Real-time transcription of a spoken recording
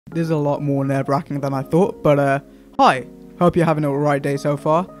This is a lot more nerve-wracking than I thought, but hi. Hope you're having a alright day so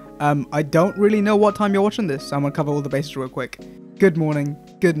far. I don't really know what time you're watching this, so I'm gonna cover all the bases real quick. Good morning,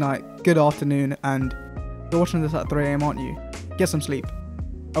 good night, good afternoon, and you're watching this at 3 AM, aren't you? Get some sleep.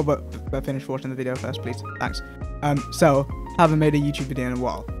 Oh, but finish watching the video first, please. Thanks. So, haven't made a YouTube video in a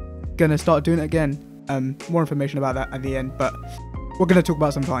while. Gonna start doing it again. More information about that at the end, but we're gonna talk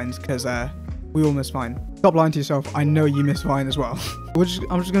about some Vines, because we all miss Vine. Stop lying to yourself. I know you miss Vine as well.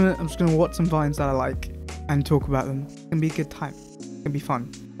 I'm just gonna watch some Vines that I like and talk about them. It's gonna be a good time. It's gonna be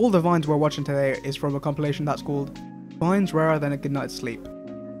fun. All the Vines we're watching today is from a compilation that's called Vines Rarer Than a Good Night's Sleep.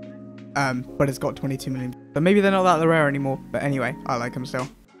 But it's got 22 million. But maybe they're not that rare anymore. But anyway, I like them still.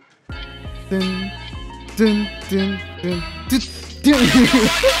 Dun, dun, dun, dun, dun,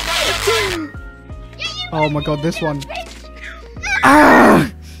 dun. Oh my god, this one.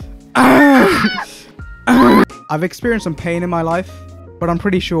 I've experienced some pain in my life, but I'm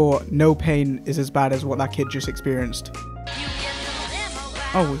pretty sure no pain is as bad as what that kid just experienced.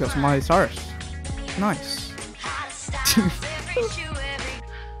 Oh, we got some Miley Cyrus. Nice.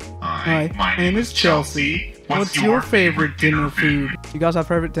 Hi, my name is Chelsea. What's your favorite dinner food? You guys have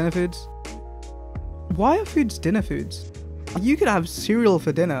favorite dinner foods? Why are foods dinner foods? You could have cereal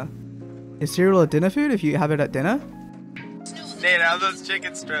for dinner. Is cereal a dinner food if you have it at dinner? Nate, have those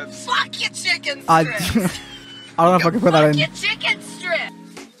chicken strips. Fuck your chicken strips! I don't know if I can put that in. Fuck your chicken strips!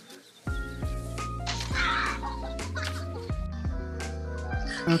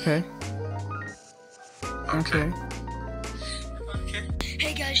 Okay. Okay.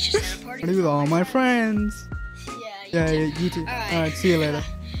 Hey guys, just had a party. With all my friends. Yeah, you too. Alright, see you later.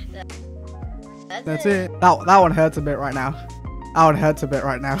 That's it. That one hurts a bit right now. That one hurts a bit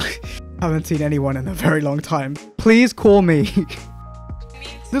right now. Haven't seen anyone in a very long time. Please call me.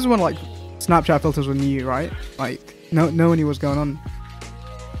 This is when like Snapchat filters were new, right? Like no one knew what's going on.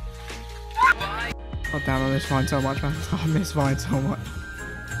 God damn, I miss Vine so much, man. I miss Vine so much.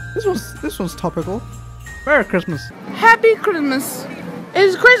 This one's topical. Merry Christmas. Happy Christmas.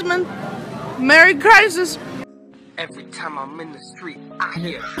 It's Christmas. Merry Crisis. Every time I'm in the street, I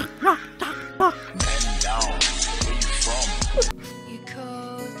hear.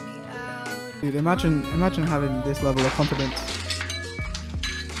 Dude, imagine having this level of confidence.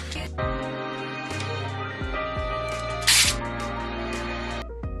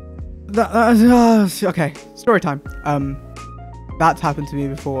 Okay, story time. That's happened to me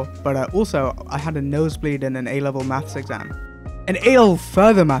before, but also I had a nosebleed in an A-level maths exam, an A-level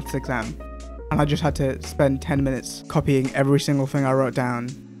further maths exam, and I just had to spend 10 minutes copying every single thing I wrote down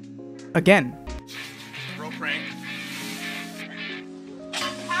again. Bro prank.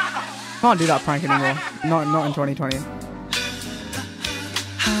 Can't do that prank anymore. Not in 2020.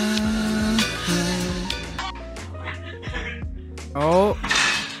 Oh.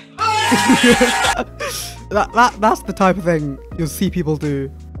 That's the type of thing you'll see people do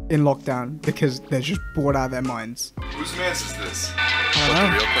in lockdown because they're just bored out of their minds. Whose man's is this? I don't know.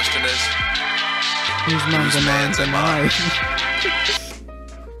 The real question is, Whose man's am I?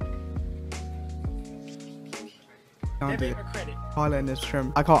 Can't do it. Violating this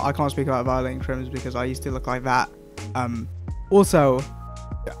trim. I can't speak about violating trims because I used to look like that. Also,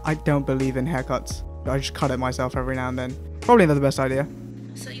 I don't believe in haircuts. I just cut it myself every now and then. Probably not the best idea.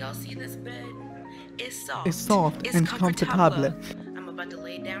 So y'all see this bed? It's soft. It's soft and comfortable. I'm about to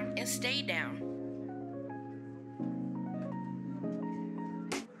lay down and stay down.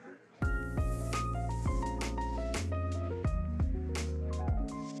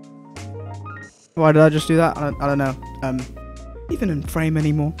 Why did I just do that? I don't know. Even in frame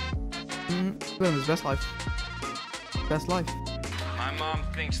anymore. Living his best life. Best life. My mom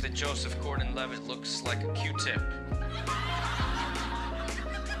thinks that Joseph Gordon-Levitt looks like a Q-tip.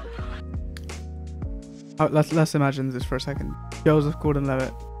 Oh, let's imagine this for a second. Joseph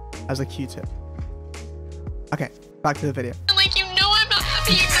Gordon-Levitt as a Q-tip. Okay, back to the video. Like, you know I'm not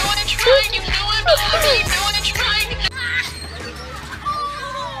happy, you know I'm trying, you know I'm not happy, you know I'm trying.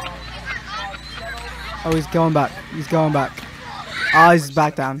 Oh, he's going back. He's going back. Ah, he's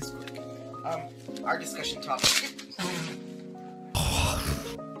back down. Our discussion topic.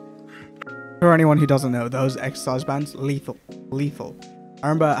 For anyone who doesn't know, those exercise bands, lethal. Lethal. I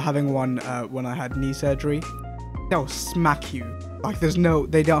remember having one when I had knee surgery. They'll smack you. Like they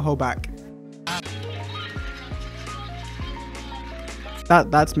don't hold back.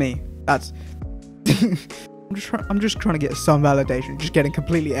 That's me. That's I'm just trying to get some validation. Just getting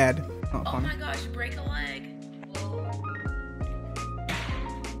completely aired. Not Oh funny. my gosh, break a leg.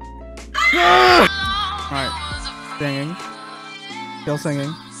 Alright. Singing. Still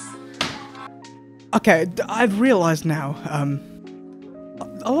singing. Okay, I've realized now,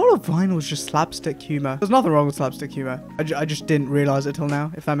 a lot of Vine was just slapstick humor. There's nothing wrong with slapstick humor. I just didn't realize it till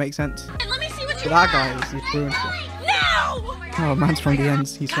now, if that makes sense. Let me see what But you that have. guy is ruined. No! Oh, man's from the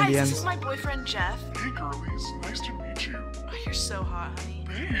ends. He's from Guys, the this is ends. my boyfriend Jeff. Hey girlies, nice to meet you. Oh, you're so hot, honey.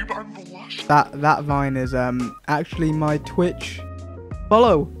 Babe, I'm blushing. That Vine is actually my Twitch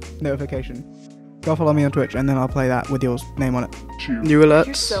follow notification. Go follow me on Twitch, and then I'll play that with your name on it. New You're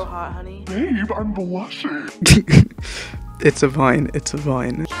alerts. so hot, honey. Babe, I'm blushing. It's a Vine. It's a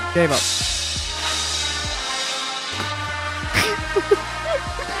Vine. Gave up.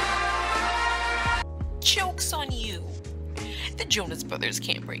 Joke's on you. The Jonas Brothers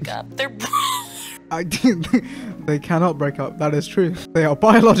can't break up. They're They cannot break up. That is true. They are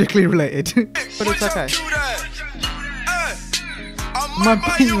biologically related. But it's okay. My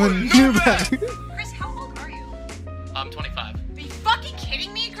penguin knew that. Chris, how old are you? I'm 25. Are you fucking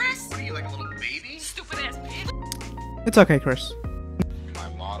kidding me, Chris? What are you, like a little baby? Stupid ass bitch. It's okay, Chris. My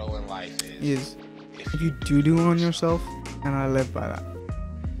motto in life is, If you do on yourself, and I live by that.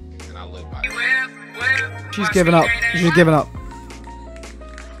 and I live by it. She's giving up. She's giving up.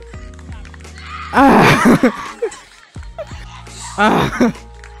 Ah. Ah.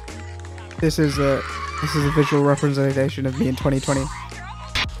 This is a visual representation of me in 2020.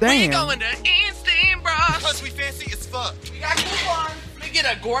 Damn. to Instant Bros. Because we fancy as fuck. We got coupons. We get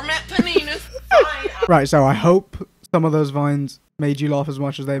a gourmet paninas. Right, so I hope some of those vines made you laugh as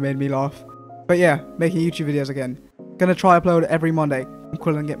much as they made me laugh. But yeah, making YouTube videos again. Gonna try upload every Monday. I'm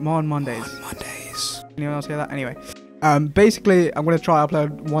calling it Mon Mondays. Mondays. Anyone else hear that? Anyway, basically, I'm gonna try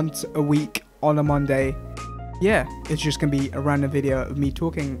upload once a week on a Monday. Yeah, it's just gonna be a random video of me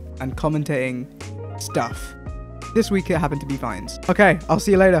talking and commentating stuff. This week it happened to be vines. Okay, I'll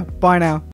see you later. Bye now.